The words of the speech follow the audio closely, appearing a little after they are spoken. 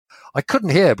I couldn't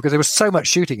hear because there was so much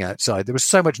shooting outside. There was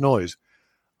so much noise.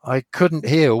 I couldn't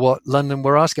hear what London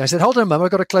were asking. I said, hold on, Mum,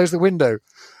 I've got to close the window.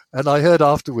 And I heard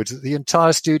afterwards that the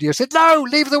entire studio said, no,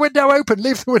 leave the window open,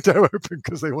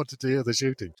 because they wanted to hear the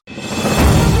shooting.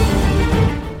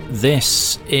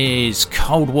 This is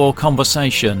Cold War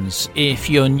Conversations. If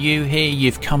you're new here,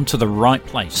 you've come to the right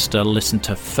place to listen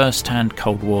to first-hand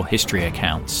Cold War history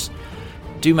accounts.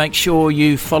 Do make sure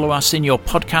you follow us in your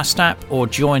podcast app or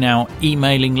join our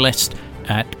emailing list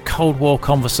at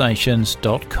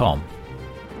coldwarconversations.com.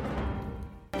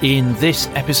 In this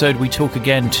episode, we talk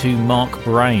again to Mark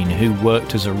Brain, who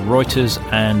worked as a Reuters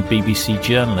and BBC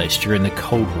journalist during the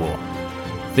Cold War.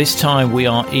 This time we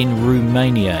are in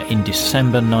Romania in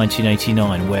December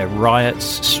 1989, where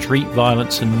riots, street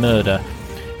violence and murder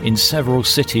in several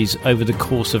cities over the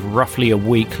course of roughly a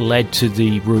week led to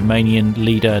the Romanian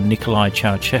leader Nicolae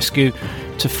Ceausescu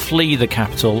to flee the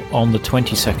capital on the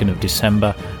 22nd of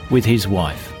December with his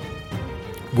wife.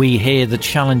 We hear the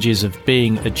challenges of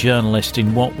being a journalist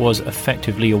in what was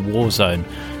effectively a war zone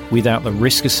without the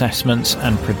risk assessments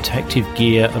and protective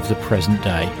gear of the present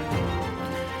day.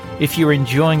 If you're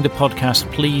enjoying the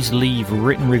podcast, please leave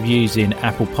written reviews in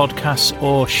Apple Podcasts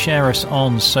or share us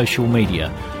on social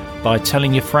media. By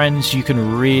telling your friends, you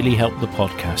can really help the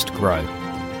podcast grow.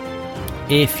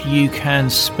 If you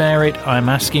can spare it, I'm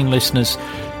asking listeners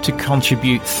to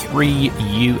contribute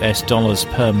 $3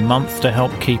 per month to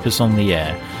help keep us on the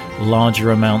air.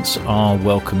 Larger amounts are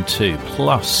welcome too.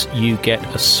 Plus, you get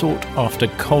a sought-after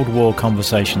Cold War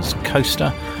Conversations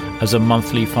coaster as a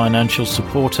monthly financial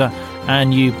supporter,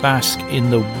 and you bask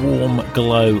in the warm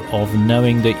glow of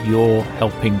knowing that you're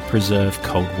helping preserve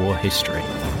Cold War history.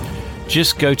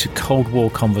 Just go to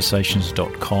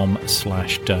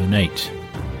coldwarconversations.com/donate.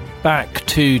 Back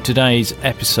to today's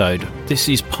episode. This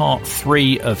is part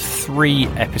 3 of 3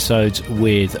 episodes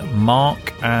with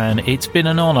Mark, and it's been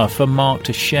an honour for Mark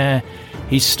to share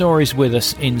his stories with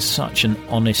us in such an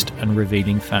honest and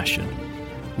revealing fashion.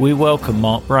 We welcome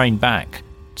Mark Brain back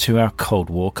to our Cold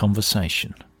War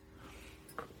conversation.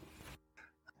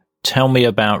 Tell me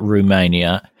about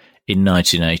Romania in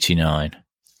 1989.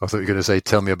 I thought you were going to say,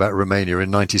 tell me about Romania in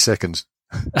 90 seconds.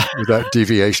 Without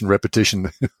deviation,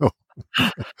 repetition,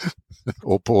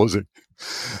 or pausing.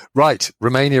 Right,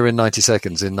 Romania in 90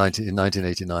 seconds in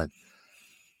 1989.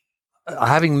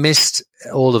 Having missed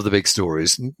all of the big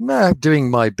stories, doing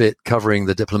my bit covering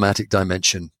the diplomatic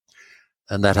dimension,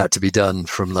 and that had to be done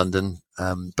from London.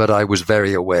 But I was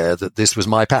very aware that this was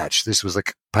my patch. This was a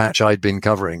patch I'd been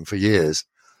covering for years,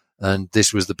 and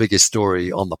this was the biggest story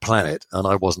on the planet, and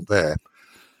I wasn't there.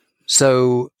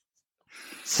 So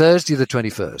Thursday the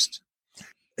 21st,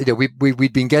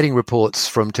 we'd been getting reports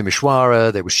from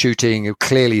Timișoara. There was shooting.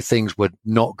 Clearly things were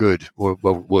not good,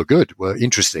 were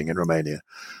interesting in Romania.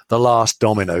 The last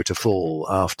domino to fall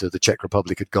after the Czech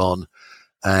Republic had gone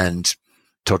and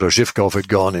Todor Zhivkov had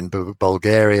gone in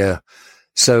Bulgaria.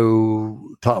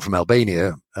 So apart from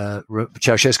Albania,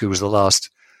 Ceausescu was the last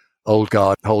old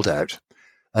guard holdout.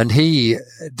 And he,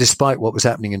 despite what was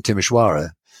happening in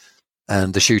Timișoara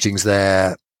and the shootings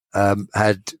there,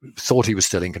 had thought he was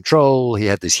still in control. He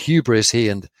had this hubris. He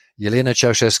and Elena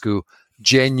Ceausescu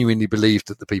genuinely believed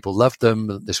that the people loved them,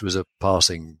 that this was a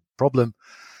passing problem.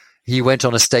 He went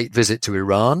on a state visit to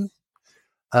Iran,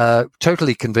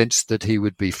 totally convinced that he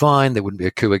would be fine. There wouldn't be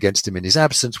a coup against him in his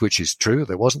absence, which is true.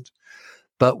 There wasn't.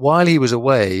 But while he was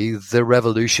away, the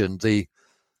revolution, the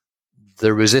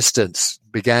resistance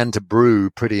began to brew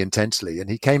pretty intensely. And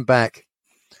he came back.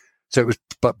 So it was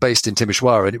based in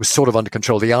Timișoara, and it was sort of under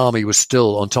control. The army was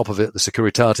still on top of it. The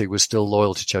Securitate was still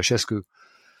loyal to Ceausescu.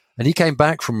 And he came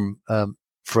back from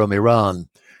Iran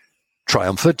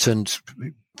triumphant and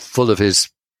full of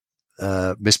his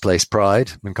misplaced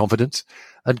pride and confidence,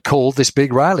 and called this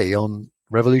big rally on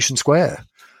Revolution Square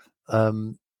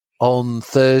on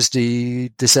Thursday,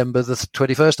 December the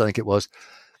 21st, I think it was.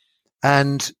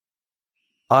 And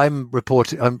I'm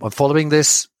following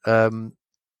this on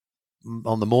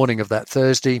the morning of that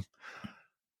Thursday,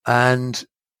 and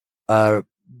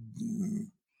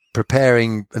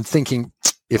preparing and thinking,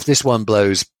 if this one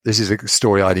blows, this is a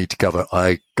story I need to cover.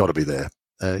 I got to be there,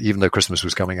 even though Christmas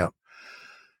was coming up.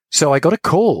 So I got a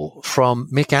call from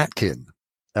Mick Atkin,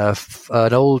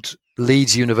 an old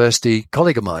Leeds University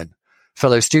colleague of mine,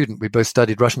 fellow student. We both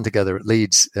studied Russian together at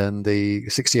Leeds in the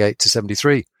 68 to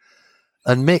 73.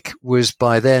 And Mick was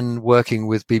by then working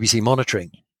with BBC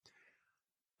Monitoring.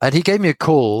 And he gave me a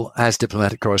call as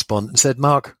diplomatic correspondent and said,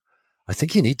 Mark, I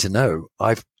think you need to know.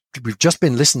 We've just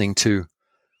been listening to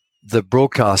the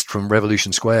broadcast from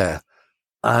Revolution Square,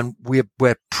 and we're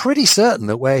pretty certain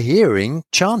that we're hearing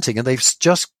chanting, and they've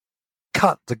just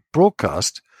cut the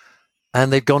broadcast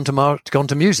and they've gone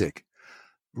to music.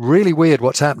 Really weird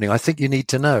what's happening. I think you need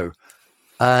to know.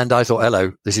 And I thought,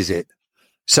 hello, this is it.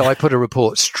 So I put a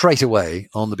report straight away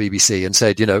on the BBC and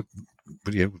said,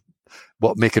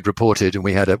 what Mick had reported, and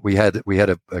we had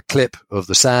a clip of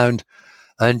the sound,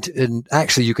 and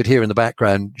actually you could hear in the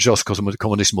background Jos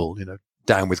Communismul,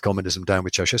 down with communism, down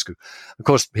with Ceausescu. Of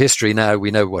course, history now,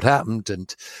 we know what happened,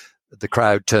 and the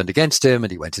crowd turned against him,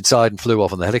 and he went inside and flew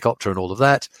off on the helicopter and all of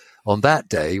that. On that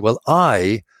day, well,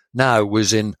 I now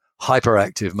was in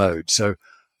hyperactive mode. So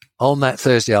on that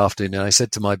Thursday afternoon, I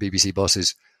said to my BBC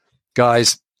bosses,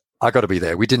 guys, I got to be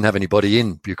there. We didn't have anybody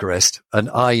in Bucharest, and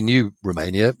I knew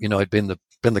Romania. I'd been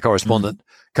the correspondent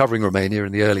covering Romania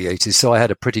in the early 80s, so I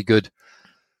had a pretty good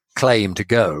claim to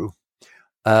go.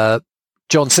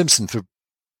 John Simpson for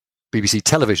BBC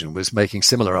Television was making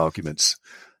similar arguments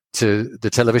to the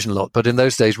television lot, but in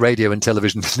those days, radio and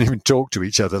television didn't even talk to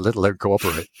each other, let alone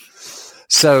cooperate.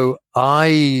 So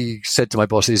I said to my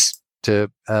bosses, to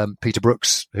Peter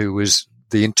Brooks, who was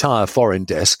the entire foreign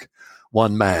desk,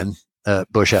 one man,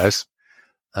 Bush House.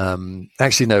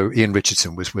 Actually, no, Ian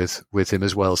Richardson was with him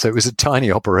as well. So it was a tiny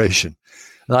operation.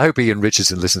 And I hope Ian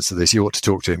Richardson listens to this. You ought to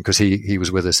talk to him, because he was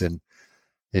with us in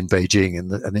Beijing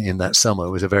in that summer.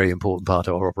 It was a very important part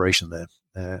of our operation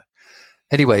there.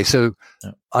 Anyway, so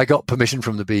I got permission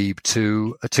from the Beeb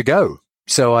to go.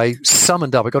 So I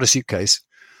summoned up, I got a suitcase,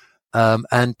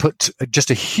 and put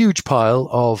just a huge pile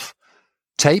of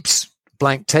tapes,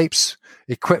 blank tapes,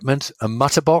 equipment, a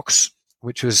mutter box,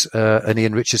 which was an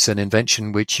Ian Richardson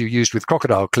invention, which you used with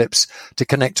crocodile clips to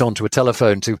connect onto a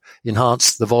telephone to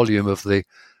enhance the volume of the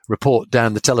report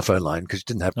down the telephone line, because you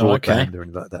didn't have broadband or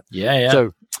anything like that. Yeah.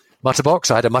 So mutter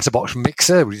box, I had a mutter box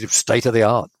mixer, which was state of the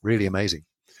art, really amazing.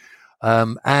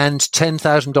 And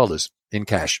 $10,000 in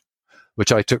cash,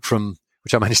 which I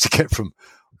managed to get from,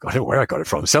 I don't know where I got it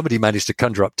from. Somebody managed to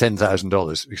conjure up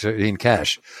 $10,000 in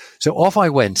cash. So off I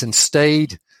went and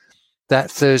stayed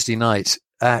that Thursday night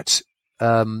at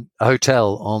a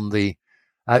hotel on the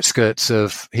outskirts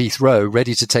of Heathrow,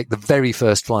 ready to take the very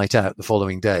first flight out the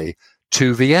following day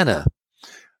to Vienna.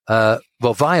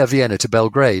 Via Vienna to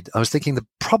Belgrade. I was thinking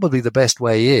probably the best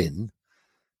way in,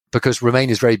 because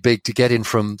Romania is very big, to get in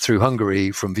through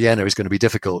Hungary from Vienna is going to be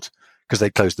difficult, because they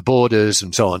closed the borders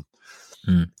and so on.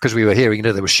 Because we were hearing,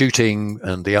 they were shooting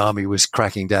and the army was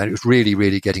cracking down. It was really,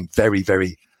 really getting very,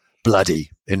 very bloody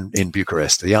in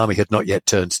Bucharest. The army had not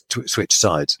yet switched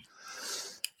sides.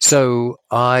 So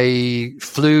I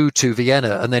flew to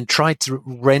Vienna and then tried to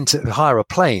hire a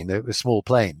plane, a small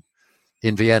plane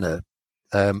in Vienna,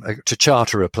 to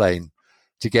charter a plane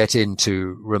to get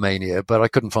into Romania, but I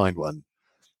couldn't find one.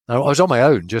 I was on my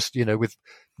own, just, with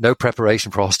no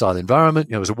preparation for a hostile environment.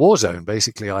 It was a war zone,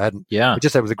 basically. I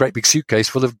just had with a great big suitcase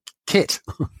full of kit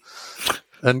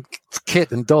and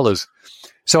dollars.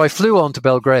 So I flew on to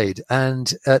Belgrade,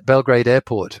 and at Belgrade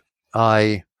Airport,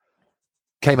 I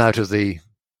came out of the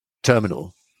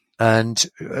terminal, and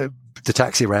the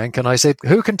taxi rang, and I said,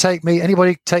 "Who can take me?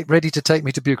 Anybody ready to take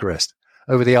me to Bucharest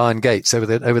over the Iron Gates, over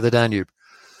the Danube?"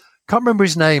 Can't remember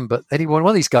his name, but one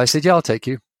of these guys said, "Yeah, I'll take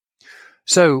you."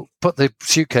 So put the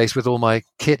suitcase with all my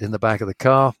kit in the back of the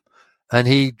car, and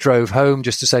he drove home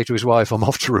just to say to his wife, "I'm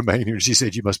off to Romania." And she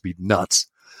said, "You must be nuts."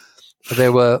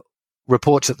 There were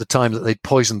reports at the time that they'd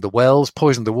poisoned the wells,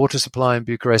 poisoned the water supply in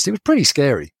Bucharest. It was pretty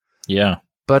scary. Yeah.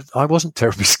 But I wasn't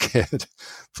terribly scared,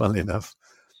 funnily enough.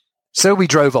 So we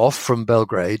drove off from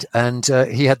Belgrade, and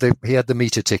he had the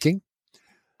meter ticking.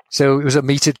 So it was a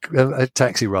metered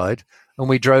taxi ride, and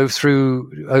we drove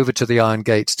over to the Iron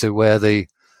Gates, to where the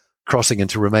crossing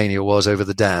into Romania was, over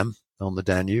the dam on the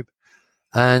Danube,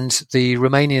 and the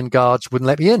Romanian guards wouldn't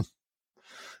let me in.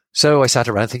 So I sat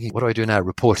around thinking, what do I do now?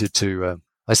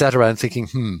 I sat around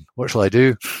thinking, what shall I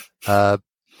do?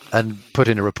 And put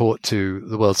in a report to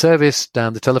the World Service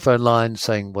down the telephone line,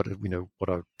 saying what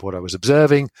I was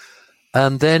observing.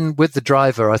 And then with the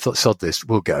driver, I thought, sod this,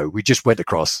 we'll go. We just went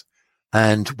across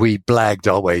and we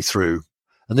blagged our way through.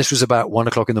 And this was about 1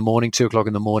 o'clock in the morning, 2 o'clock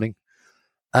in the morning.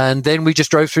 And then we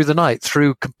just drove through the night,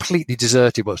 through completely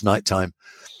deserted, well, it was nighttime,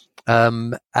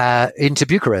 into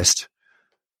Bucharest.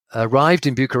 Arrived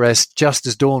in Bucharest just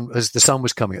as the sun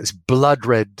was coming, this blood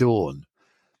red dawn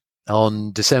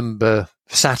on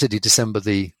Saturday, December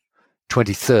the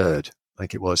 23rd, I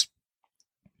think it was.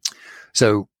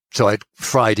 So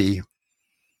Friday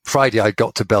I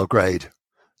got to Belgrade,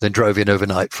 then drove in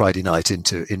overnight Friday night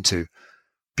into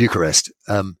Bucharest.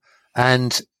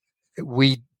 And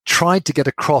we tried to get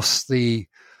across the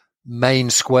main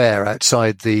square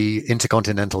outside the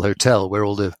Intercontinental Hotel, where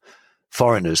all the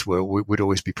foreigners would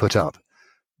always be put up.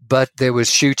 but there was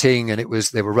shooting and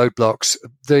there were roadblocks.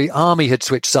 The army had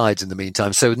switched sides in the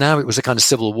meantime. So now it was a kind of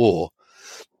civil war,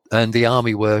 and the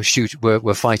army were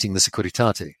fighting the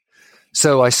Securitate.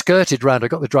 So I skirted round. I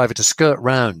got the driver to skirt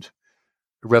round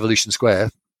Revolution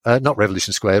Square, not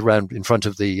Revolution Square, round in front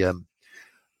of the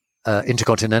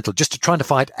Intercontinental, just to try to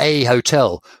find a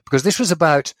hotel, because this was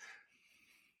about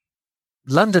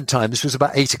London time. This was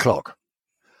about 8:00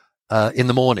 in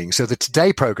the morning. So the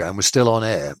Today program was still on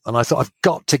air, and I thought, I've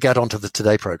got to get onto the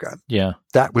Today program. Yeah,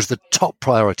 that was the top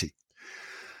priority.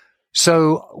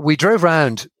 So we drove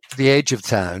round the edge of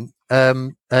town.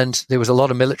 And there was a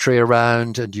lot of military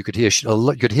around, and you could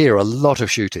hear a lot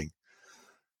of shooting.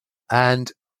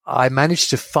 And I managed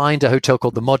to find a hotel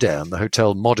called the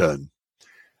Hotel Modern,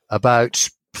 about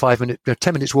 10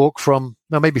 minutes walk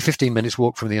maybe 15 minutes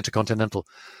walk from the Intercontinental.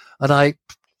 And I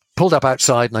pulled up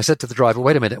outside, and I said to the driver,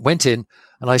 "Wait a minute." Went in,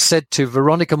 and I said to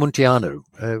Veronica Munteanu,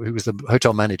 who was the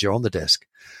hotel manager on the desk,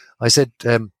 I said,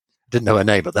 didn't know her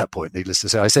name at that point, needless to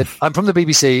say. I said, "I'm from the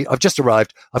BBC. I've just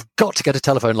arrived. I've got to get a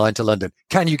telephone line to London.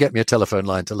 Can you get me a telephone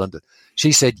line to London?"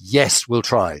 She said, "Yes, we'll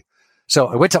try." So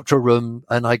I went up to a room,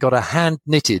 and I got a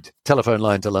hand-knitted telephone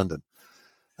line to London.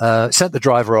 Sent the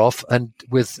driver off, and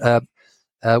with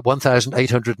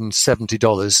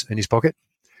 $1,870 in his pocket,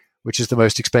 which is the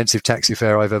most expensive taxi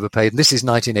fare I've ever paid. And this is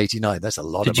 1989. That's a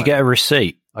lot of money. Did you get a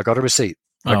receipt? I got a receipt.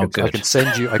 Good. I can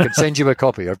send you a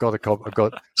copy. I've got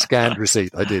scanned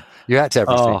receipt. I did. You had to have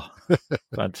receipt. Oh,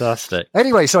 fantastic.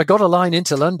 Anyway, so I got a line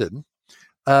into London,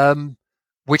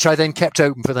 which I then kept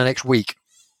open for the next week.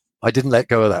 I didn't let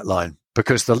go of that line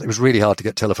because it was really hard to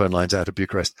get telephone lines out of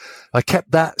Bucharest. I kept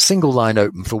that single line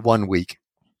open for 1 week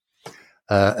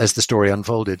as the story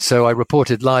unfolded. So I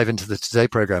reported live into the Today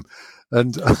program.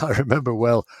 And I remember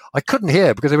I couldn't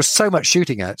hear because there was so much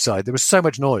shooting outside. There was so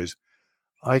much noise.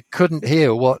 I couldn't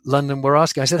hear what London were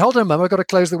asking. I said, "Hold on, Mum, I've got to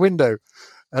close the window."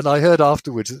 And I heard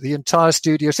afterwards that the entire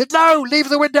studio said, "No, leave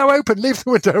the window open,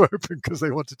 because they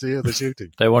wanted to hear the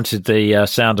shooting. They wanted the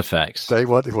sound effects. They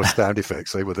wanted sound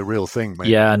effects. They were the real thing, mate.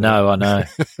 Yeah, I know.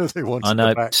 They wanted I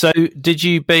know. So did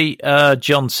you beat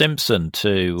John Simpson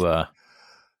to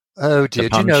oh, dear. the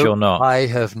punch or not? I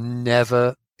have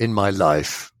never in my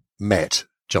life met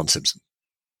John Simpson.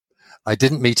 I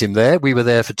didn't meet him there. We were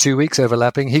there for 2 weeks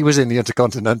overlapping. He was in the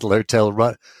Intercontinental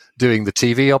Hotel doing the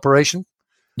TV operation.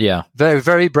 Yeah. Very,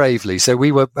 very bravely. So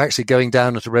we were actually going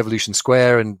down to Revolution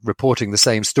Square and reporting the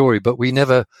same story, but we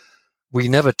never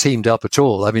teamed up at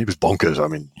all. I mean, it was bonkers. I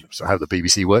mean, so how the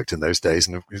BBC worked in those days,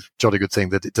 and it was a jolly good thing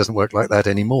that it doesn't work like that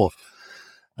anymore.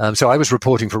 So I was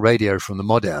reporting for radio from the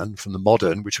Modern,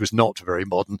 which was not very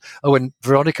modern. Oh, and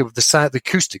Veronica, the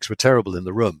acoustics were terrible in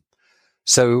the room.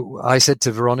 So I said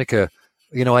to Veronica,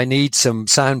 I need some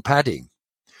sound padding.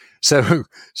 So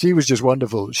she was just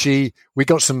wonderful. We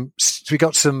got some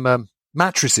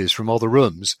mattresses from all the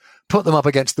rooms, put them up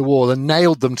against the wall, and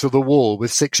nailed them to the wall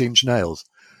with 6-inch nails.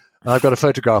 And I've got a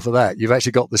photograph of that. You've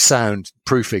actually got the sound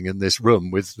proofing in this room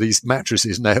with these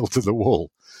mattresses nailed to the wall.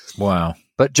 Wow.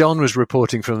 But John was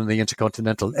reporting from the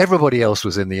Intercontinental. Everybody else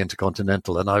was in the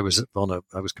Intercontinental, and I was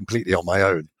completely on my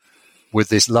own with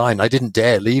this line. I didn't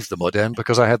dare leave the Modern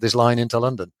because I had this line into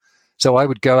London. So I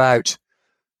would go out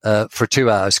for 2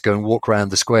 hours, go and walk around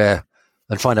the square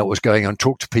and find out what was going on,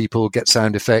 talk to people, get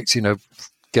sound effects,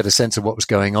 get a sense of what was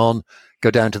going on,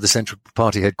 go down to the Central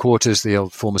Party headquarters, the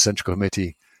old former Central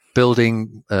Committee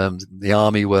building. The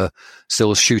army were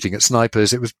still shooting at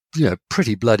snipers. It was,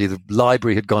 pretty bloody. The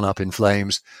library had gone up in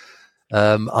flames.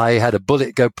 I had a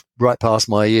bullet go right past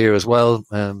my ear as well.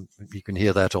 You can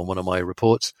hear that on one of my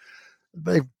reports.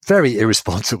 Very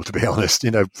irresponsible, to be honest.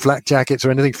 Flak jackets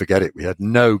or anything, forget it. We had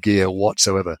no gear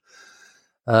whatsoever.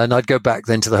 And I'd go back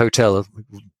then to the hotel,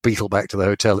 beetle back to the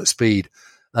hotel at speed.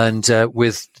 And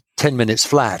with 10 minutes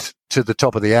flat to the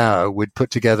top of the hour, we'd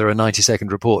put together a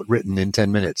 90-second report written in 10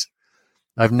 minutes.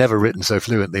 I've never written so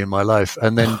fluently in my life.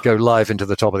 And then go live into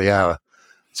the top of the hour,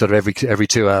 sort of every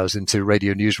 2 hours into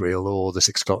Radio Newsreel or the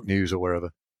 6 o'clock news or wherever.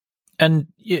 And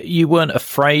you weren't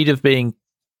afraid of being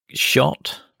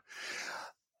shot?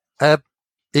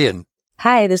 Ian.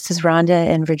 Hi, this is Rhonda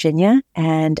in Virginia,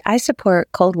 and I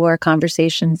support Cold War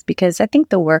conversations because I think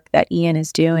the work that Ian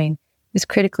is doing is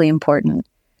critically important.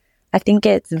 I think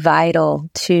it's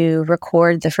vital to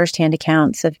record the firsthand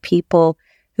accounts of people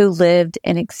who lived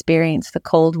and experienced the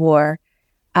Cold War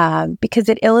because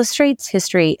it illustrates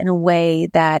history in a way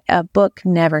that a book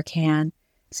never can.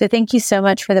 So thank you so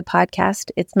much for the podcast.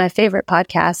 It's my favorite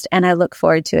podcast, and I look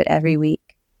forward to it every week.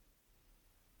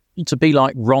 To be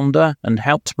like Rhonda and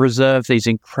help to preserve these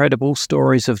incredible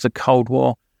stories of the Cold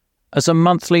War, As a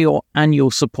monthly or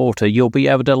annual supporter, you'll be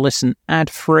able to listen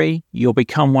ad-free, you'll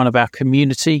become one of our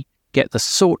community, get the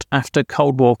sought-after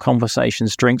Cold War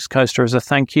Conversations drinks coaster as a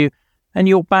thank you, and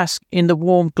you'll bask in the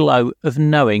warm glow of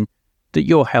knowing that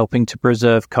you're helping to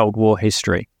preserve Cold War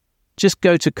history. Just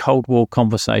go to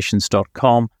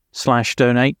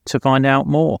coldwarconversations.com/donate to find out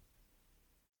more.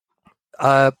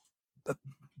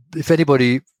 If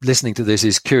anybody listening to this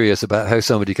is curious about how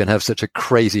somebody can have such a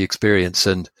crazy experience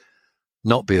and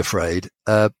not be afraid,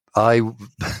 a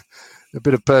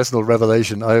bit of personal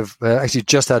revelation. I've actually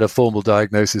just had a formal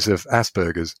diagnosis of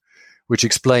Asperger's, which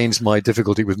explains my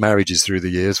difficulty with marriages through the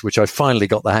years, which I finally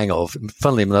got the hang of. And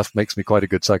funnily enough, makes me quite a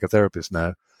good psychotherapist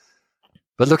now.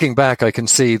 But looking back, I can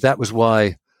see that was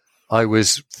why I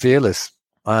was fearless.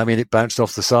 I mean, it bounced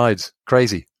off the sides.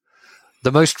 Crazy.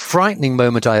 The most frightening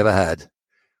moment I ever had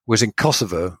was in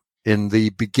Kosovo in the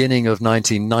beginning of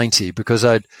 1990, because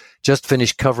I'd just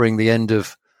finished covering the end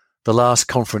of the last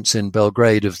conference in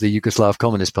Belgrade of the Yugoslav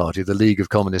Communist Party, the League of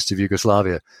Communists of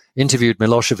Yugoslavia. Interviewed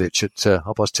Milosevic at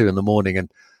 2:30 in the morning, and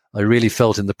I really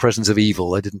felt in the presence of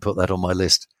evil. I didn't put that on my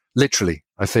list. Literally,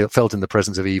 I felt in the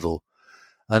presence of evil.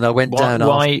 And I went down.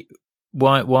 Why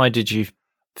did you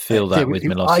feel that with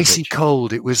Milosevic? Icy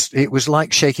cold. It was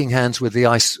like shaking hands with the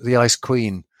ice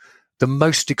queen. The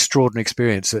most extraordinary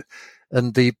experience.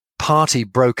 And the party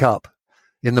broke up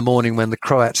in the morning when the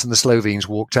Croats and the Slovenes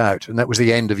walked out, and that was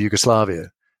the end of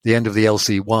Yugoslavia, the end of the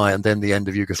LCY, and then the end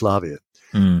of Yugoslavia.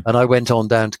 And I went on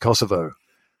down to Kosovo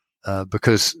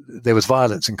because there was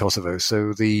violence in Kosovo.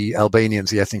 So the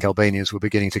ethnic Albanians, were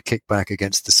beginning to kick back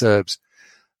against the Serbs.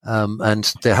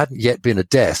 And there hadn't yet been a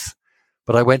death,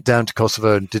 but I went down to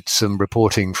Kosovo and did some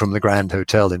reporting from the Grand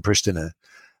Hotel in Pristina.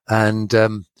 And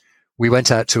we went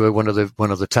out to one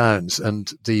of the towns,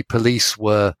 and the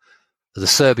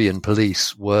Serbian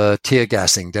police were tear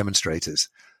gassing demonstrators.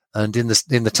 And in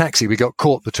the taxi, we got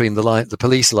caught between the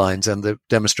police lines and the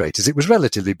demonstrators. It was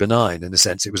relatively benign in a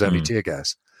sense; it was only tear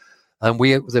gas. And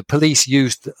the police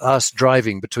used us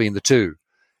driving between the two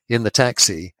in the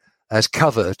taxi as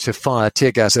cover to fire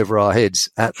tear gas over our heads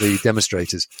at the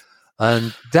demonstrators.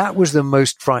 And that was the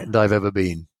most frightened I've ever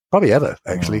been, probably ever,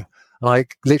 actually. I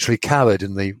literally cowered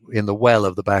in the well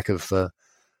of the back of the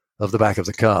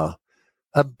car.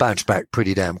 I bounced back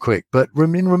pretty damn quick. But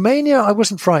in Romania, I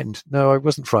wasn't frightened. No, I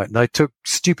wasn't frightened. I took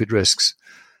stupid risks,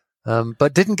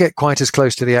 but didn't get quite as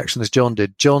close to the action as John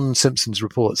did. John Simpson's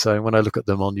reports, so when I look at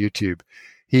them on YouTube,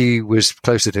 he was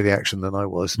closer to the action than I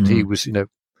was. And he was,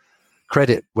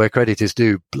 credit where credit is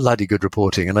due, bloody good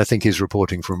reporting. And I think his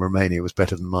reporting from Romania was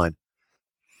better than mine.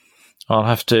 I'll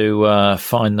have to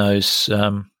find those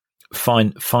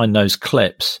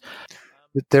clips.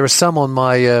 There are some on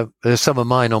my there's some of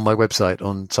mine on my website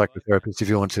on Psychotherapist if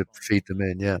you want to feed them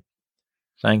in. Yeah.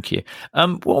 Thank you.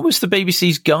 What was the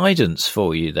BBC's guidance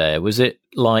for you there? Was it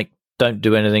like, don't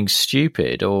do anything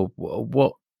stupid, or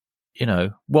what?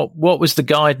 What was the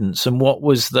guidance, and what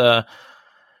was the,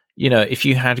 if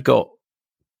you had got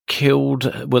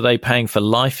killed, were they paying for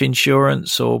life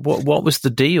insurance, or what was the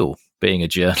deal being a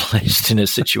journalist in a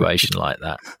situation like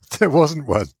that? There wasn't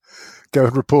one. Go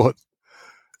and report.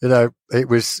 It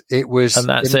was, and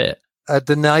that's it.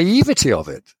 The naivety of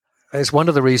it is one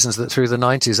of the reasons that through the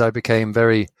 90s I became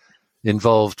very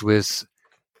involved with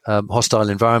hostile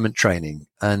environment training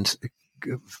and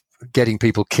getting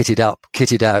people kitted out,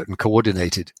 and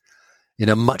coordinated in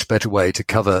a much better way to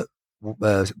cover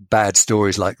bad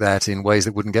stories like that in ways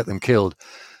that wouldn't get them killed.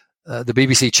 The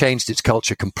BBC changed its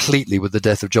culture completely with the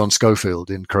death of John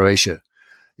Schofield in Croatia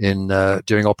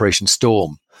during Operation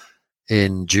Storm.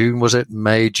 In June,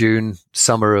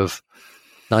 summer of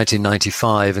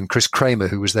 1995, and Chris Kramer,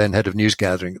 who was then head of news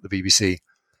gathering at the BBC,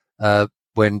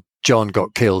 when John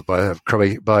got killed by a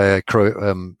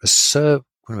Croatian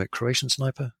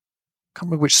sniper. I can't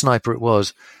remember which sniper it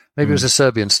was. Maybe it was a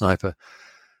Serbian sniper.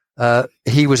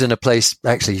 He was in a place,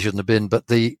 actually he shouldn't have been, but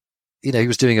he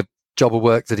was doing a job of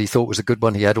work that he thought was a good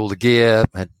one. He had all the gear,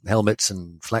 had helmets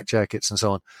and flak jackets and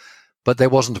so on, but there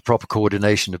wasn't a proper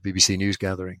coordination of BBC news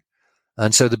gathering.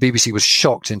 And so the BBC was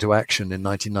shocked into action in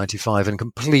 1995 and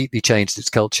completely changed its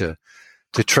culture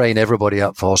to train everybody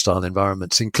up for hostile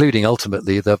environments, including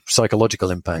ultimately the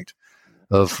psychological impact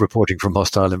of reporting from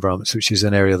hostile environments, which is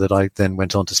an area that I then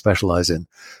went on to specialize in.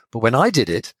 But when I did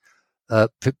it,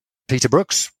 Peter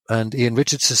Brooks and Ian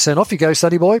Richardson said, off you go,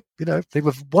 sonny boy. They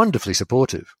were wonderfully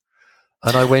supportive.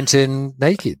 And I went in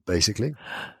naked, basically,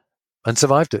 and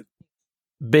survived it.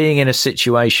 Being in a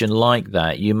situation like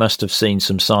that, you must have seen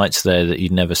some sights there that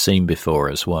you'd never seen before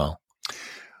as well.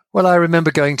 Well, I remember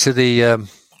going to the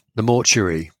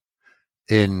mortuary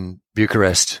in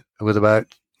Bucharest with I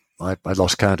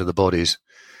lost count of the bodies,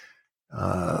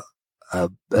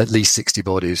 at least 60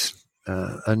 bodies,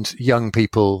 and young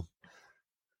people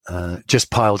just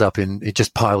piled up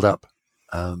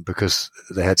because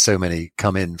they had so many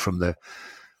come in from the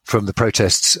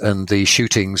protests and the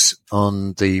shootings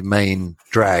on the main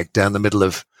drag down the middle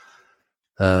of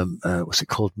what's it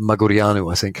called,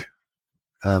 Magurianu, I think,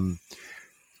 the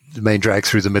main drag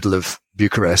through the middle of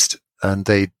Bucharest, and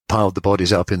they piled the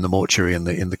bodies up in the mortuary in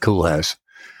the cool house,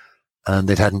 and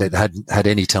they hadn't had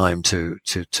any time to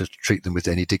treat them with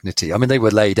any dignity. I mean, they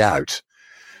were laid out,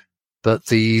 but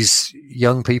these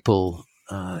young people,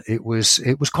 it was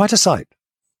quite a sight.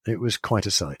 It was quite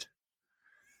a sight.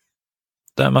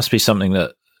 That must be something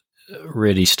that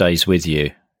really stays with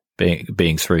you,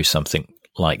 being through something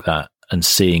like that and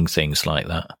seeing things like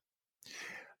that.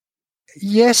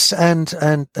 Yes, and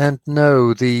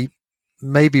no.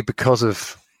 Maybe because I'm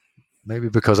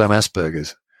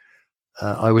Asperger's,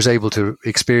 I was able to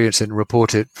experience it and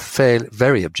report it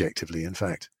very objectively. In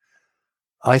fact,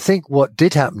 I think what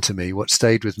did happen to me, what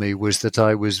stayed with me, was that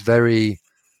I was very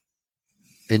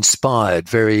inspired,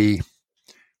 very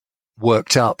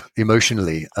worked up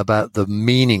emotionally about the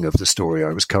meaning of the story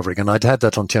I was covering. And I'd had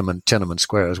that on Tiananmen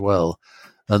Square as well.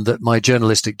 And that my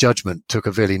journalistic judgment took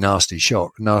a really nasty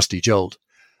jolt.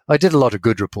 I did a lot of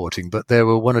good reporting, but there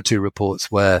were one or two reports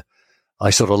where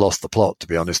I sort of lost the plot, to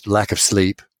be honest. Lack of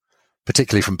sleep,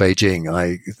 particularly from Beijing.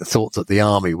 I thought that the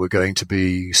army were going to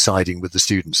be siding with the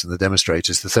students and the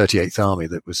demonstrators, the 38th Army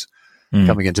that was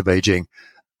coming into Beijing.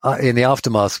 In the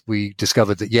aftermath, we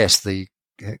discovered that, yes, the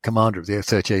commander of the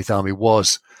 38th Army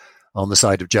was on the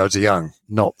side of Zhao Ziyang,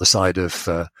 not the side of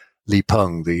Li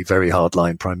Peng, the very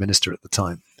hardline prime minister at the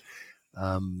time.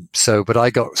 But I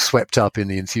got swept up in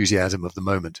the enthusiasm of the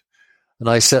moment. And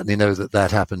I certainly know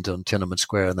that happened on Tiananmen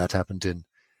Square and that happened in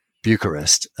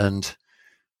Bucharest. And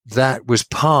that was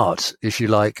part, if you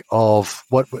like, of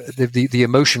what the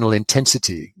emotional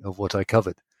intensity of what I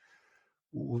covered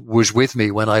was with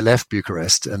me when I left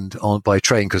Bucharest and by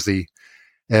train, because the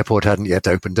airport hadn't yet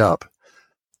opened up.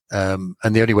 And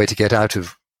the only way to get out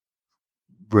of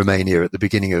Romania at the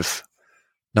beginning of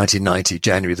 1990,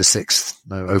 January the 6th,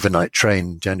 overnight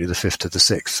train, January the 5th to the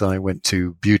 6th, I went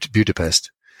to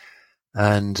Budapest.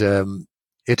 And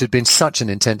it had been such an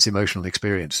intense emotional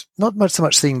experience. Not so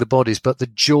much seeing the bodies, but the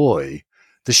joy,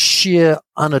 the sheer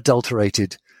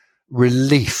unadulterated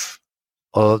relief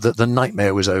that the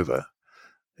nightmare was over.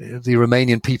 The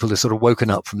Romanian people have sort of woken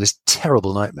up from this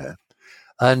terrible nightmare.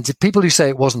 And people who say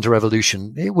it wasn't a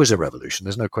revolution, it was a revolution.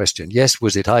 There's no question. Yes,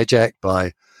 was it hijacked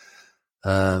by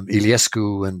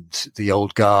Iliescu and the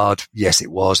old guard? Yes,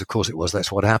 it was. Of course it was.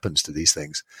 That's what happens to these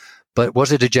things. But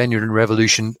was it a genuine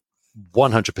revolution?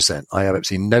 100%. I have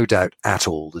absolutely no doubt at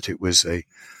all that it was a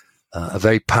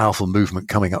very powerful movement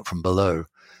coming up from below.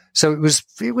 So it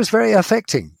was very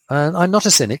affecting. And I'm not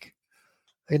a cynic.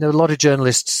 You know, a lot of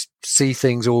journalists see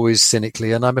things always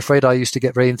cynically, and I'm afraid I used to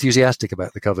get very enthusiastic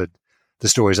about the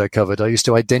stories I covered. I used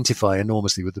to identify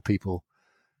enormously with the people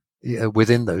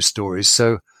within those stories.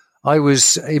 So I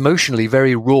was emotionally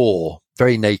very raw,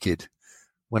 very naked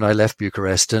when I left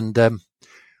Bucharest. And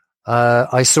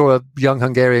I saw a young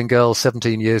Hungarian girl,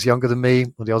 17 years younger than me,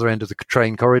 on the other end of the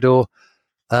train corridor,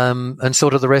 and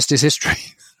sort of the rest is history,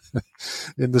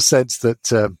 in the sense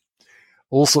that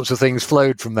all sorts of things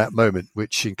flowed from that moment,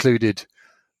 which included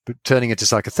turning into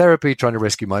psychotherapy, trying to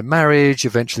rescue my marriage,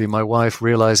 eventually my wife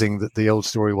realizing that the old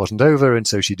story wasn't over, and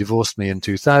so she divorced me in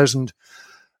 2000.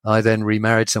 I then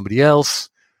remarried somebody else.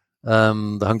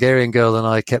 The Hungarian girl and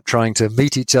I kept trying to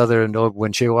meet each other, and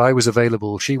when I was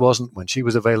available, she wasn't. When she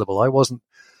was available, I wasn't.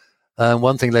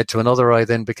 One thing led to another. I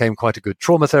then became quite a good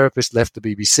trauma therapist, left the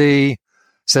BBC,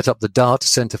 set up the DART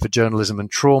Centre for Journalism and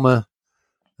Trauma,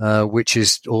 which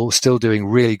is still doing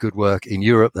really good work in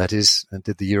Europe, that is, and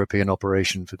did the European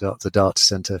operation for the DART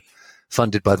Centre,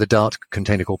 funded by the DART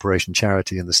Container Corporation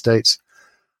charity in the States.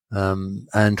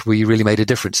 And we really made a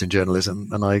difference in journalism.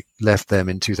 And I left them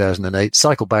in 2008,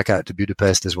 cycled back out to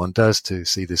Budapest, as one does, to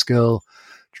see this girl,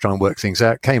 to try and work things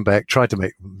out, came back, tried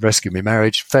to rescue my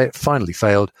marriage, finally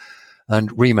failed,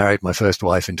 and remarried my first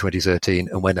wife in 2013,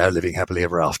 and we're now living happily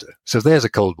ever after. So there's a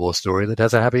Cold War story that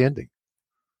has a happy ending.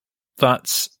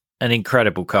 That's an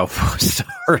incredible Cold War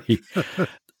story.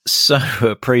 So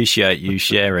appreciate you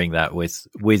sharing that with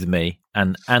me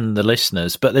and the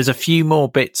listeners. But there's a few more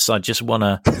bits I just want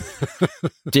to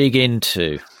dig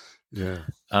into. Yeah.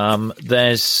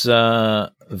 There's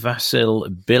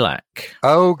Vasil Bilak.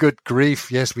 Oh, good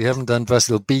grief. Yes, we haven't done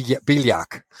Vasil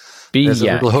Biljak. There's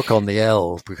a little hook on the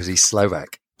L because he's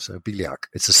Slovak. So Biljak.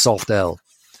 It's a soft L.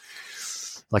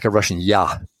 Like a Russian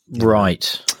ya.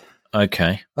 Right.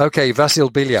 Okay. Okay, Vasil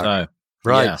Biljak. So,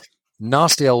 right. Yeah.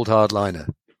 nasty old hardliner.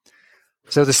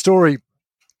 So the story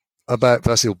about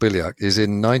Vasil Bilyak is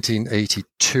in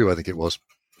 1982, I think it was,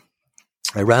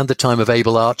 around the time of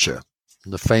Able Archer,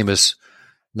 the famous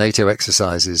NATO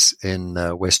exercises in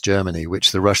West Germany,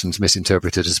 which the Russians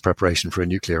misinterpreted as preparation for a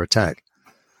nuclear attack,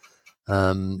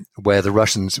 where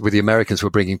the Americans were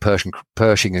bringing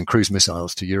Pershing and cruise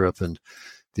missiles to Europe, and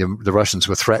the Russians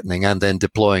were threatening and then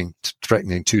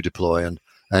threatening to deploy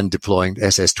and deploying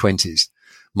SS-20s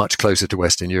much closer to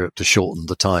Western Europe to shorten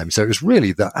the time. So it was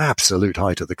really the absolute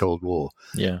height of the Cold War.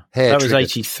 Yeah. That was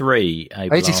 83.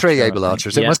 83 Able Archer.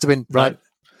 So it must have been, right,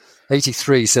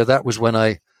 83. So that was when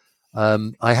I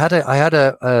had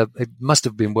it must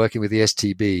have been working with the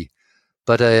STB,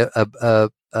 but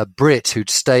a Brit who'd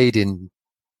stayed in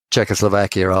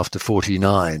Czechoslovakia after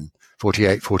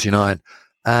 48, 49.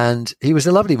 And he was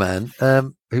a lovely man,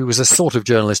 who was a sort of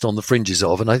journalist on the fringes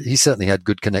of, and he certainly had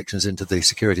good connections into the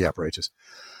security apparatus.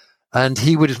 And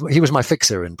he was my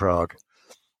fixer in Prague,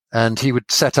 and he would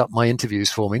set up my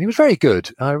interviews for me. And he was very good.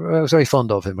 I was very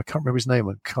fond of him. I can't remember his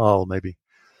name. Carl, maybe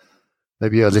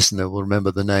a listener will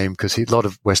remember the name, because a lot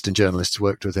of Western journalists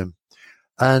worked with him.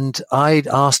 And I'd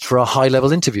asked for a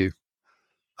high-level interview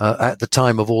at the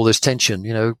time of all this tension,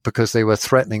 because they were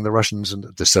threatening the Russians, and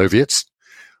the Soviets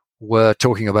were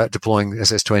talking about deploying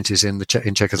SS-20s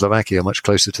in Czechoslovakia, much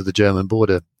closer to the German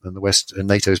border and the West and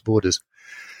NATO's borders.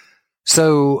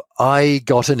 So I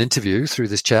got an interview through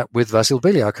this chap with Vasil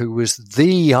Bilyak, who was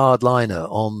the hardliner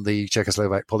on the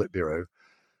Czechoslovak Politburo,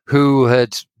 who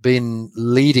had been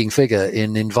leading figure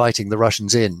in inviting the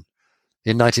Russians in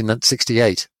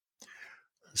 1968.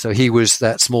 So he was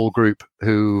that small group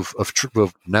who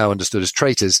now understood as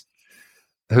traitors,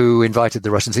 who invited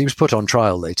the Russians. He was put on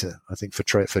trial later, I think, for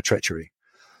treachery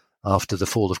after the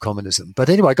fall of communism. But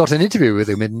anyway, I got an interview with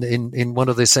him in one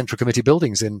of the Central Committee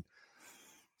buildings in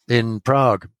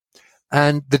Prague.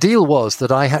 And the deal was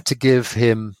that I had to give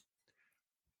him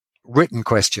written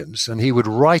questions, and he would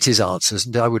write his answers,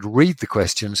 and I would read the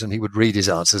questions, and he would read his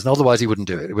answers, and otherwise he wouldn't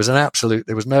do it. It was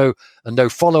there was no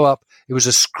follow-up. It was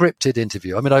a scripted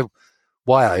interview. I mean,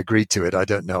 why I agreed to it, I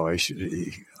don't know.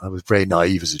 I was very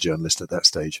naive as a journalist at that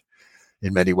stage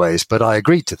in many ways, but I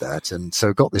agreed to that, and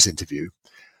so got this interview.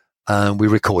 We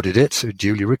recorded it,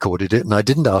 duly recorded it, and I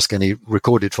didn't ask any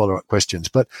recorded follow-up questions,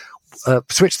 but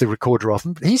switched the recorder off,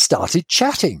 and he started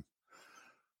chatting.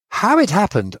 How it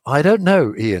happened, I don't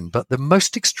know, Ian, but the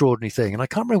most extraordinary thing, and I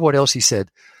can't remember what else he said,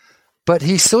 but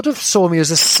he sort of saw me as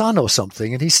a son or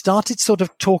something, and he started sort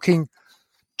of talking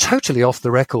totally off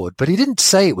the record, but he didn't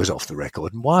say it was off the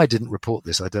record. And why I didn't report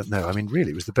this, I don't know. I mean,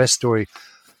 really, it was the best story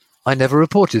I never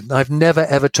reported. And I've never,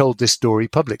 ever told this story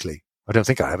publicly. I don't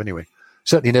think I have anyway.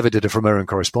 Certainly never did a Romanian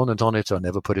correspondent on it. I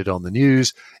never put it on the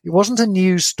news. It wasn't a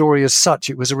news story as such.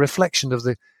 It was a reflection of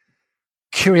the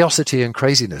curiosity and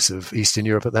craziness of Eastern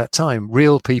Europe at that time.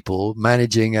 Real people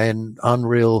managing an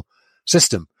unreal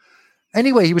system.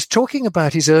 Anyway, he was talking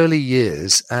about his early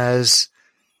years as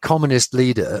communist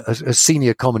leader, a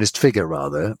senior communist figure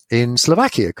rather, in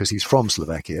Slovakia, because he's from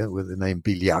Slovakia with the name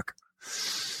Bilyak.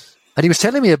 And he was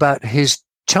telling me about his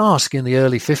task in the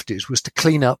early 50s was to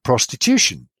clean up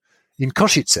prostitution in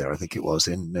Košice, I think it was,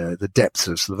 in the depths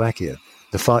of Slovakia,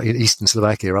 the far eastern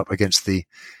Slovakia up against the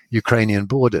Ukrainian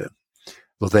border,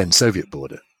 well then Soviet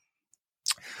border.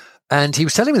 And he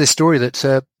was telling me this story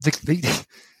that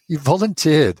he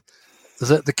volunteered.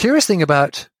 The curious thing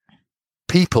about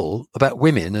people, about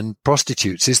women and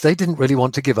prostitutes, is they didn't really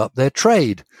want to give up their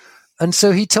trade. And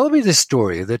so he told me this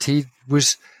story that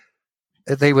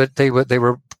they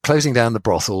were closing down the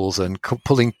brothels and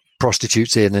pulling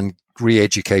prostitutes in and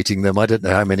re-educating them. I don't know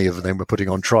how many of them were putting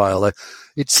on trial.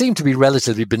 It seemed to be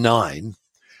relatively benign.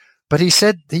 But he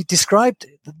described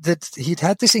that he'd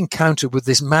had this encounter with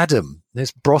this madam,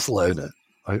 this brothel owner,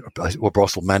 or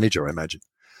brothel manager, I imagine,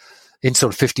 in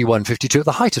sort of 51, 52, at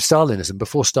the height of Stalinism,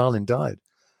 before Stalin died.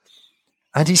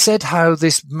 And he said how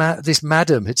this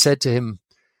madam had said to him,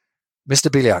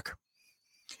 Mr. Bilyak,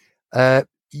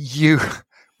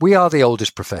 we are the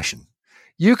oldest profession.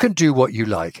 You can do what you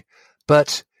like,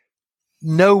 but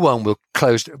no one will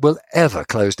ever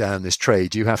close down this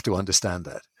trade. You have to understand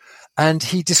that. And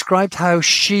he described how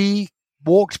she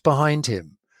walked behind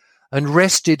him and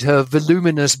rested her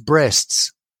voluminous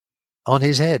breasts on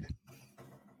his head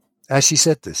as she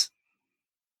said this.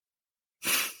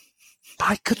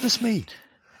 My goodness me.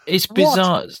 It's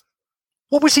bizarre.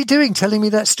 What was he doing telling me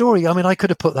that story? I mean, I could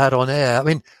have put that on air. I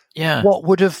mean, yeah.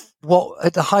 What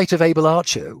at the height of Able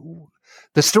Archer,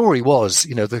 the story was,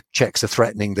 the Czechs are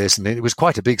threatening this, and it was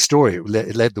quite a big story.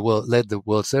 It led the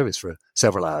World Service for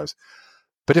several hours.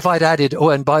 But if I'd added, oh,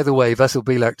 and by the way, Vessel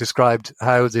Bilak described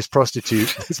how this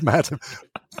prostitute, this madam,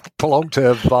 plonked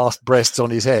her vast breasts on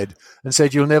his head and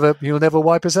said, you'll never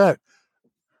wipe us out.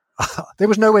 There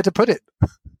was nowhere to put it.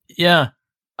 Yeah.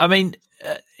 I mean,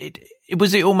 it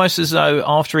was almost as though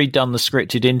after he'd done the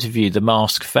scripted interview, the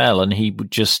mask fell and he would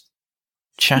just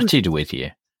chatted with you.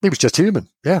 He was just human.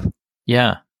 Yeah.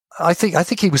 Yeah. I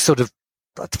think he was sort of,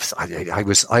 I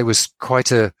was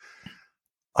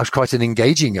quite an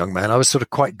engaging young man. I was sort of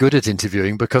quite good at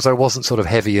interviewing because I wasn't sort of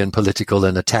heavy and political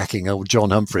and attacking old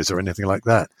John Humphreys or anything like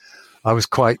that. I was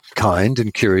quite kind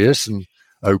and curious and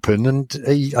open, and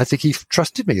I think he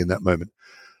trusted me in that moment.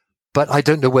 But I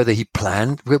don't know whether he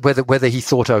planned, whether he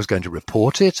thought I was going to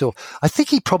report it, or I think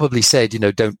he probably said,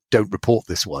 don't report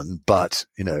this one, but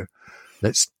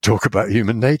let's talk about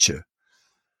human nature.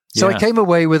 So I came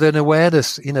away with an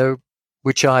awareness,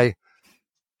 which I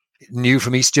knew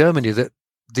from East Germany, that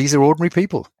these are ordinary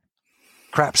people.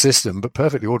 Crap system, but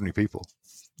perfectly ordinary people.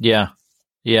 Yeah.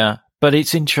 Yeah. But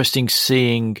it's interesting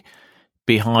seeing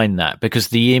behind that, because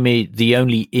the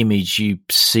only image you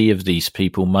see of these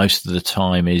people most of the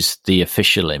time is the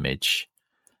official image.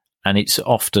 And it's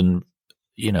often,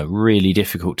 really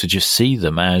difficult to just see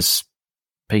them as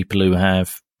people who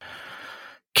have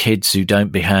kids who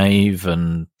don't behave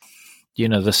and,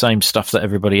 the same stuff that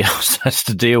everybody else has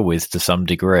to deal with to some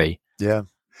degree. Yeah.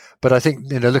 But I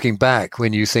think, looking back,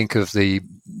 when you think of the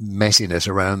messiness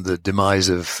around the demise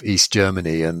of East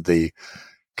Germany and the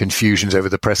confusions over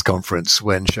the press conference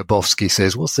when Schabowski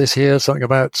says, what's this here? Something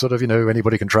about sort of,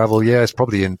 anybody can travel. Yeah, it's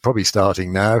probably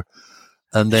starting now.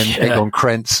 And then Egon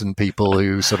Krenz and people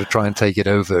who sort of try and take it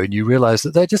over. And you realize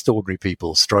that they're just ordinary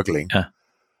people struggling,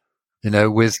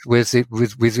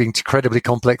 with incredibly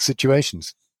complex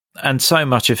situations. And so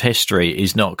much of history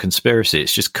is not conspiracy.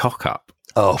 It's just cock up.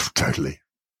 Oh, totally.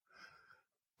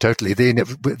 Totally.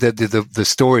 The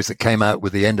stories that came out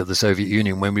with the end of the Soviet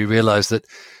Union, when we realized that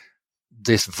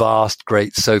this vast,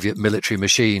 great Soviet military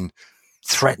machine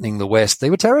threatening the West, they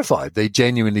were terrified. They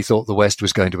genuinely thought the West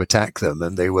was going to attack them,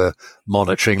 and they were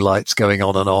monitoring lights going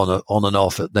on and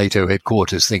off at NATO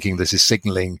headquarters, thinking this is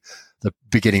signaling the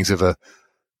beginnings of an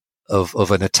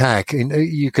attack.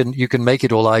 You can make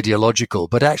it all ideological,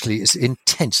 but actually it's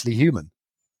intensely human.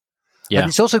 Yeah. And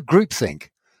it's also groupthink,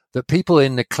 that people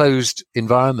in a closed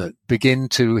environment begin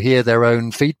to hear their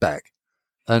own feedback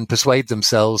and persuade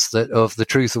themselves of the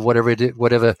truth of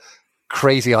whatever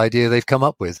crazy idea they've come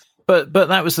up with. But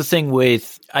that was the thing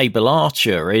with Abel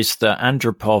Archer, is that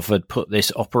Andropov had put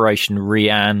this Operation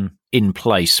Ryan in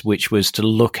place, which was to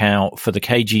look out for the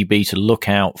KGB, to look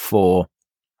out for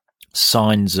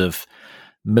signs of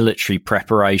military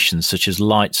preparations, such as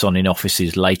lights on in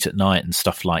offices late at night and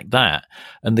stuff like that.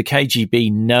 And the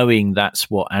KGB, knowing that's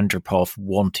what Andropov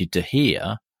wanted to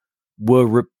hear,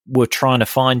 were trying to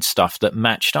find stuff that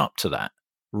matched up to that,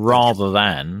 rather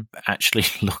than actually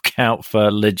look out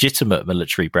for legitimate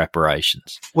military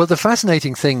preparations. Well, the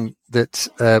fascinating thing that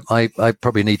I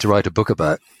probably need to write a book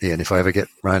about, Ian, if I ever get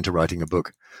round to writing a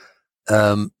book,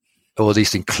 or at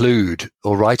least include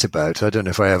or write about. I don't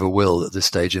know if I ever will at this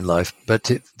stage in life,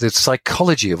 but the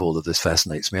psychology of all of this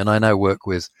fascinates me. And I now work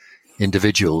with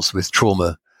individuals with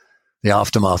trauma, the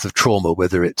aftermath of trauma,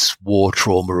 whether it's war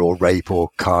trauma or rape or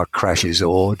car crashes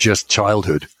or just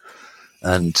childhood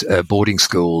and boarding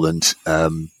school and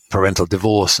parental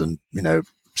divorce and,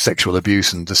 sexual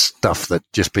abuse and the stuff that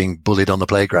just being bullied on the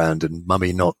playground and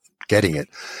mummy not getting it.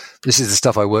 This is the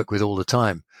stuff I work with all the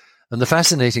time. And the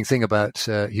fascinating thing about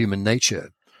human nature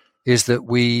is that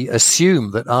we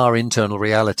assume that our internal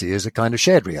reality is a kind of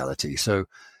shared reality. So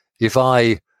if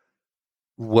I,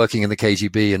 working in the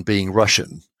KGB and being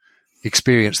Russian,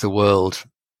 experience the world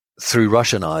through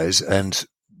Russian eyes, and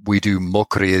we do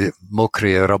mokrie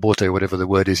работы, whatever the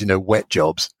word is, wet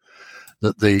jobs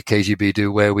that the KGB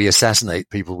do, where we assassinate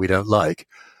people we don't like.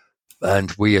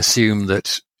 And we assume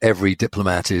that every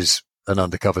diplomat is an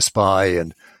undercover spy,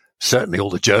 and certainly all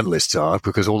the journalists are,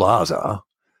 because all ours are.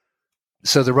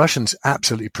 So the Russians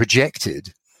absolutely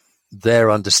projected their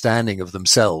understanding of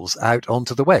themselves out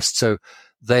onto the West. So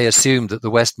they assumed that the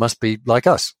West must be like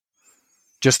us,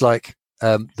 just like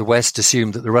the West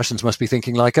assumed that the Russians must be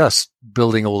thinking like us,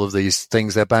 building all of these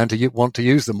things. They're bound to want to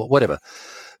use them or whatever.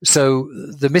 So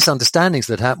the misunderstandings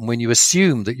that happen when you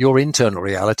assume that your internal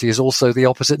reality is also the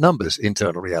opposite number's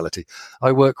internal reality.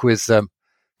 I work with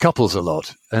couples a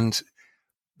lot, and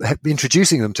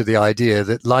introducing them to the idea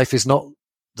that life is not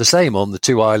the same on the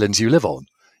two islands you live on.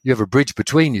 You have a bridge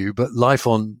between you, but life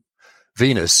on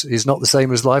Venus is not the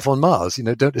same as life on Mars.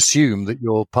 Don't assume that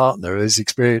your partner is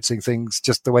experiencing things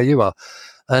just the way you are.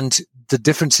 And the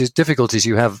difficulties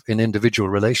you have in individual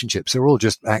relationships are all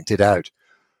just acted out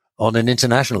on an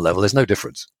international level, there's no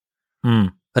difference.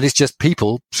 Mm. And it's just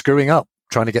people screwing up,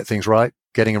 trying to get things right,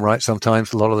 getting them right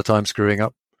sometimes, a lot of the time screwing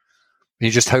up. And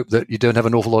you just hope that you don't have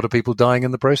an awful lot of people dying in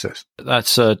the process.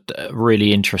 That's a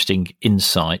really interesting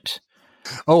insight.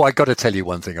 Oh, I got to tell you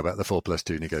one thing about the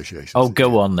 4+2 negotiations. Oh,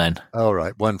 go on then. All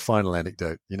right. One final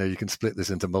anecdote. You can split this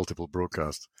into multiple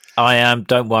broadcasts. I am.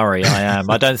 Don't worry. I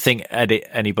am. I don't think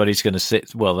anybody's going to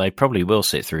sit. Well, they probably will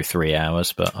sit through 3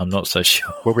 hours, but I'm not so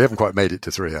sure. Well, we haven't quite made it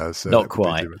to 3 hours. So not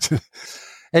quite.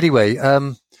 Anyway,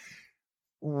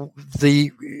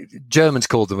 the Germans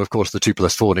called them, of course, the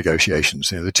 2+4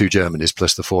 negotiations. The 2 Germanys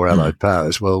plus the 4 Allied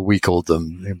powers. Well, we called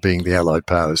them, being the Allied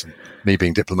powers, and me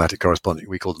being diplomatic correspondent,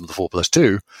 we called them the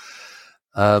 4+2.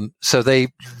 So the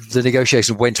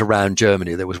negotiation went around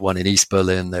Germany. There was one in East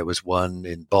Berlin. There was one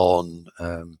in Bonn.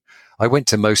 I went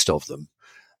to most of them,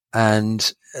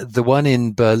 and the one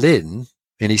in Berlin,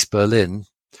 in East Berlin,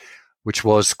 which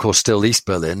was, of course, still East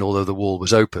Berlin, although the wall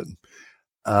was open.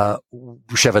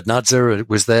 Shevardnadze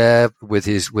was there with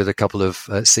a couple of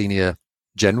senior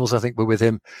generals, I think, were with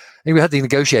him. And we had the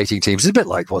negotiating teams. It's a bit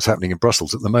like what's happening in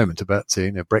Brussels at the moment about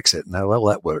Brexit and how well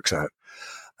that works out.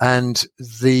 And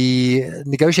the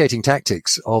negotiating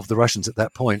tactics of the Russians at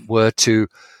that point were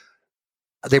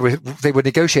they were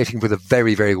negotiating with a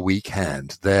very, very weak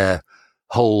hand. Their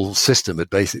whole system had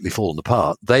basically fallen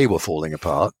apart. They were falling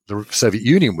apart. The Soviet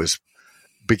Union was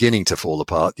beginning to fall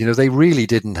apart. They really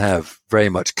didn't have very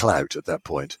much clout at that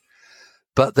point,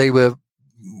 but they were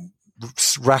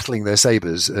rattling their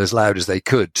sabers as loud as they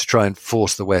could to try and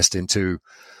force the West into,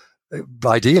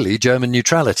 ideally, German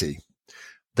neutrality.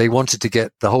 They wanted to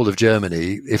get the whole of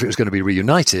Germany, if it was going to be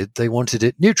reunited, they wanted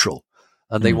it neutral,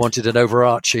 and they wanted an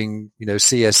overarching,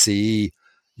 CSCE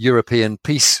European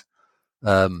peace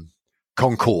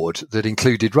concord that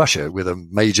included Russia with a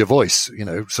major voice,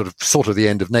 sort of the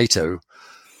end of NATO,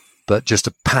 but just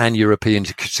a pan-European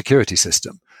security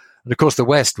system. And of course, the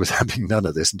West was having none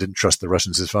of this and didn't trust the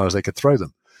Russians as far as they could throw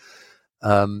them.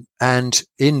 And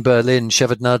in Berlin,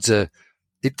 Shevardnadze,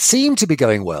 it seemed to be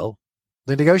going well.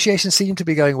 The negotiations seemed to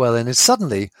be going well. And then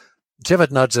suddenly,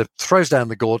 Shevardnadze throws down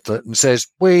the gauntlet and says,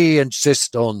 we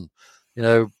insist on,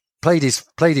 played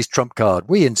his trump card.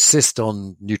 We insist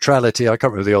on neutrality. I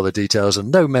can't remember the other details,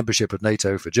 and no membership of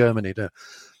NATO for Germany.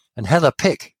 And Hella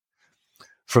Pick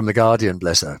from The Guardian,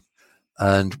 bless her,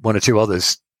 and one or two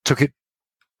others took it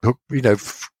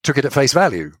at face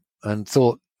value and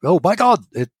thought, oh my God,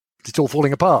 it's all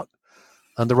falling apart.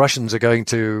 And the Russians are going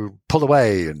to pull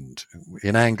away and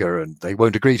in anger, and they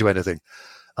won't agree to anything.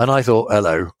 And I thought,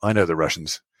 hello, I know the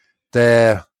Russians.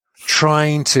 They're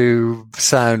trying to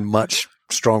sound much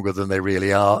stronger than they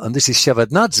really are. And this is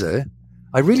Shevardnadze.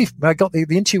 I got the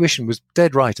intuition was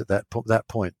dead right at that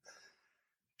point.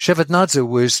 Shevardnadze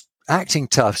was acting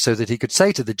tough so that he could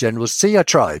say to the generals, see, I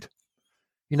tried.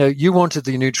 You wanted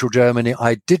the neutral Germany.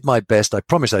 I did my best. I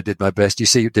promise I did my best. You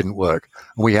see, it didn't work.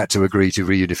 And we had to agree to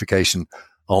reunification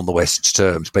on the West's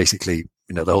terms. Basically,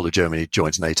 the whole of Germany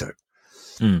joins NATO,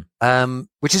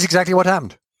 which is exactly what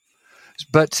happened.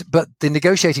 But the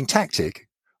negotiating tactic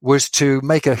was to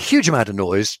make a huge amount of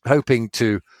noise, hoping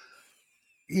to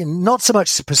not so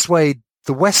much to persuade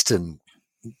the Western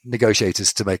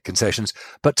negotiators to make concessions,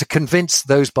 but to convince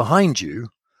those behind you,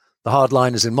 the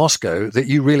hardliners in Moscow, that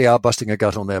you really are busting a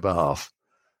gut on their behalf.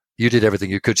 You did everything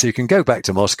you could, so you can go back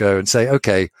to Moscow and say,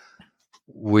 okay,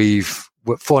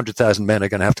 400,000 men are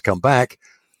going to have to come back.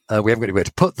 We haven't got anywhere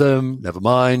to put them. Never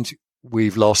mind.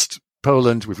 We've lost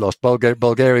Poland. We've lost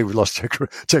Bulgaria. We've lost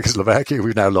Czechoslovakia.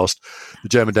 We've now lost the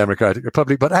German Democratic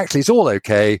Republic. But actually, it's all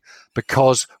okay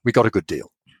because we got a good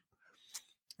deal.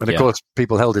 And of course,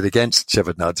 people held it against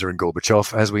Shevardnadze and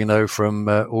Gorbachev, as we know from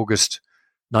August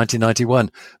 1991.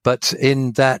 But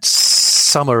in that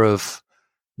summer of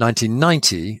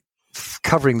 1990,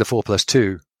 covering the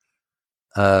 4+2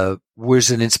 was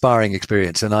an inspiring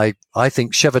experience. And I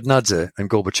think Shevardnadze and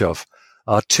Gorbachev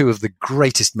are two of the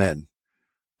greatest men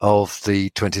of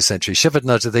the 20th century.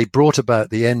 Shevardnadze, they brought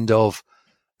about the end of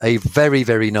a very,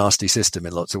 very nasty system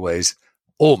in lots of ways,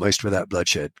 almost without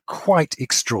bloodshed. Quite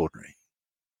extraordinary.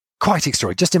 Quite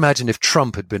extraordinary. Just imagine if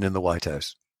Trump had been in the White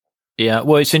House. Yeah,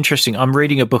 well, it's interesting. I'm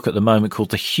reading a book at the moment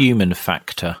called The Human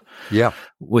Factor,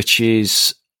 which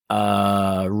is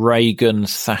Reagan,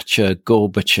 Thatcher,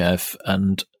 Gorbachev,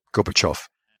 and... Gorbachev.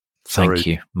 Thank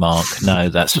you, Mark. No,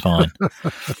 that's fine.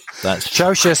 That's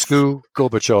Ceausescu,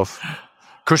 Gorbachev,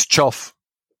 Khrushchev.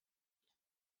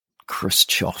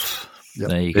 Yep.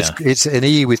 There you go. It's an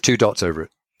E with 2 dots over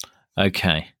it.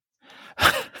 Okay.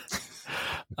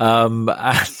 And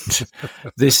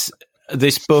this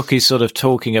book is sort of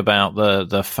talking about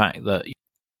the fact that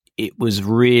it was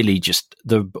really just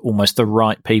almost the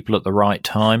right people at the right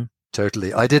time.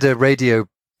 Totally. I did a radio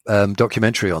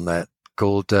documentary on that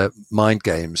called Mind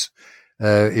Games.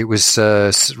 It was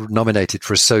nominated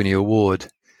for a Sony Award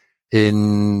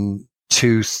in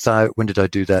 2000. When did I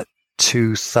do that?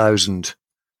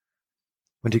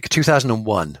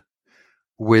 2001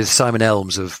 with Simon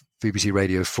Elms of BBC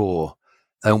Radio 4.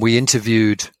 And we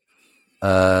interviewed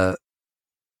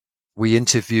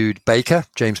Baker,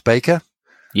 James Baker.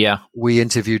 Yeah. We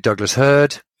interviewed Douglas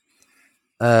Hurd,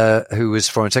 who was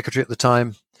Foreign Secretary at the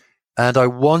time. And I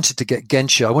wanted to get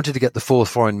Genscher. I wanted to get the four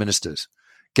foreign ministers,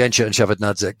 Genscher and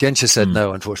Shevardnadze. Genscher said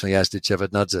no, unfortunately, as did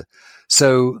Shevardnadze.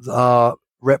 So our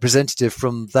representative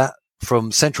from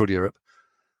Central Europe.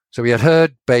 So we had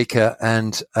Hurd, Baker,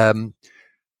 and Miklos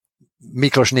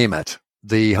Németh,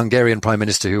 the Hungarian Prime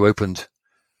Minister who opened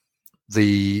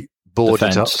the border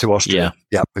to Austria.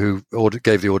 Yeah, who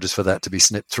gave the orders for that to be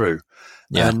snipped through.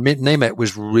 Yeah. And Németh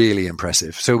was really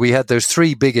impressive. So we had those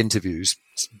three big interviews,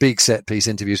 big set piece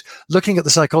interviews, looking at the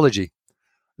psychology,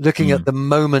 looking at the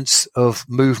moments of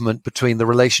movement between the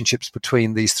relationships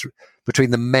between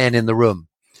between the men in the room.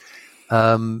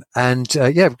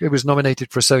 It was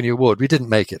nominated for a Sony Award. We didn't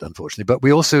make it, unfortunately, but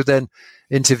we also then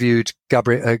interviewed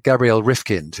Gabriel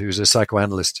Rifkind, who's a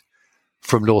psychoanalyst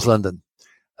from North London,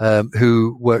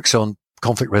 who works on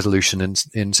conflict resolution in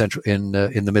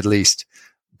the Middle East,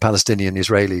 Palestinian,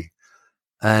 Israeli,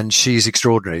 and she's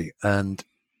extraordinary. And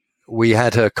we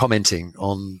had her commenting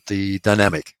on the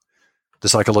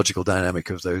psychological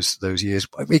dynamic of those years.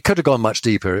 It could have gone much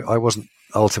deeper. I wasn't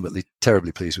ultimately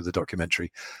terribly pleased with the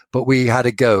documentary, but we had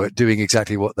a go at doing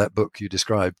exactly what that book you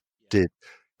described did,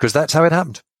 because that's how it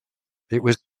happened. It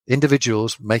was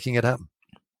individuals making it happen.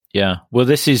 Yeah. Well,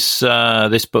 this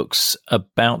book's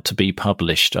about to be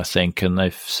published, I think, and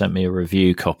they've sent me a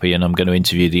review copy, and I'm going to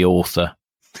interview the author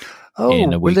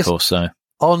in a week or so.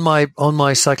 On my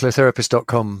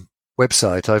cyclotherapist.com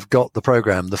website, I've got the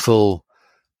program, the full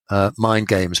Mind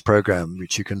Games program,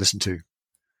 which you can listen to.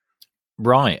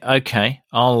 Right. Okay.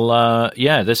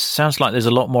 This sounds like there's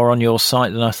a lot more on your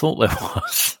site than I thought there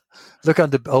was. Look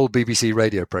under old BBC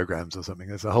radio programs or something.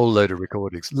 There's a whole load of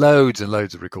recordings, loads and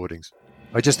loads of recordings.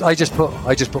 I just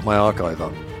put my archive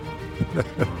up.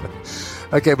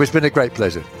 Okay, but it's been a great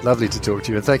pleasure. Lovely to talk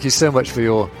to you, and thank you so much for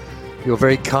your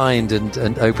very kind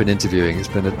and open interviewing. It's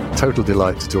been a total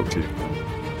delight to talk to you.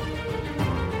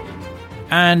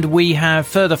 And we have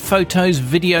further photos,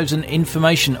 videos and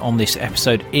information on this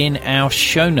episode in our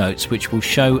show notes, which will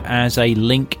show as a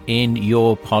link in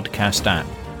your podcast app.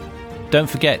 Don't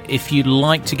forget, if you'd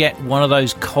like to get one of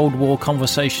those Cold War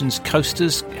Conversations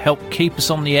coasters, help keep us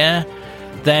on the air,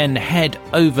 then head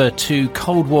over to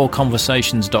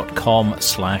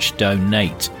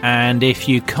coldwarconversations.com/donate. And if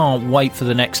you can't wait for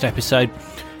the next episode,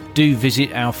 do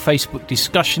visit our Facebook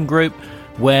discussion group,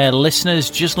 where listeners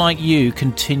just like you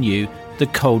continue the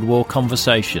Cold War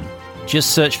conversation.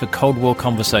 Just search for Cold War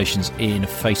Conversations in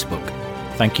Facebook.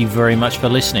 Thank you very much for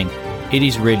listening. It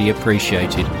is really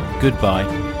appreciated. Goodbye.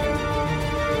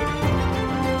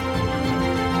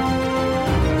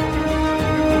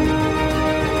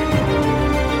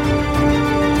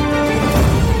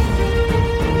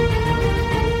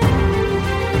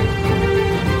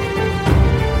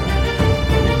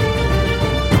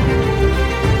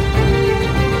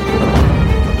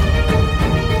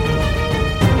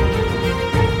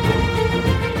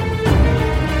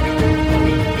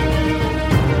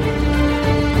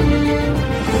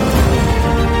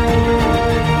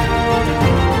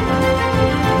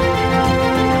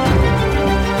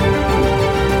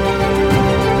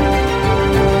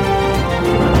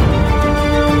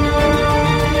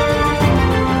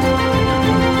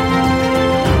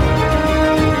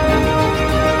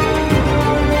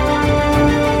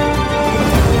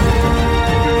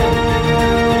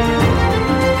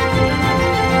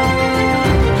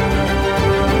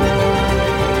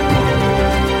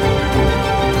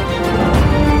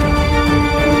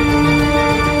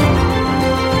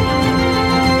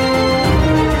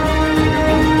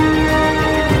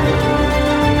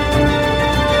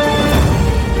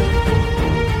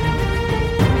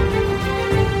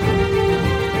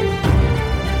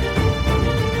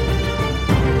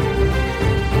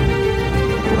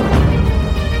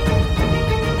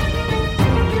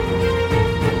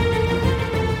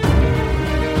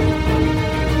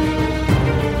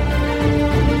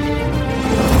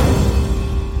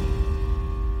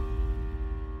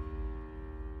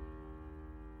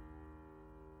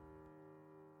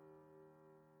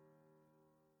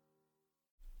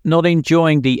 Not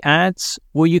enjoying the ads?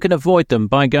 Well, you can avoid them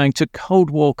by going to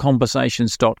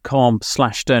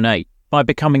coldwarconversations.com/donate. By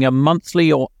becoming a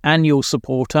monthly or annual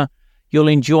supporter, you'll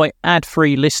enjoy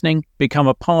ad-free listening, become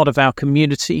a part of our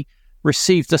community,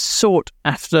 receive the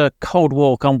sought-after Cold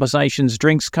War Conversations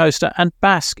drinks coaster, and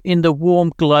bask in the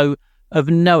warm glow of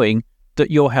knowing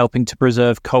that you're helping to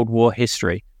preserve Cold War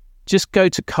history. Just go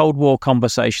to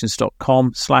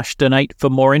coldwarconversations.com/donate for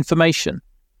more information.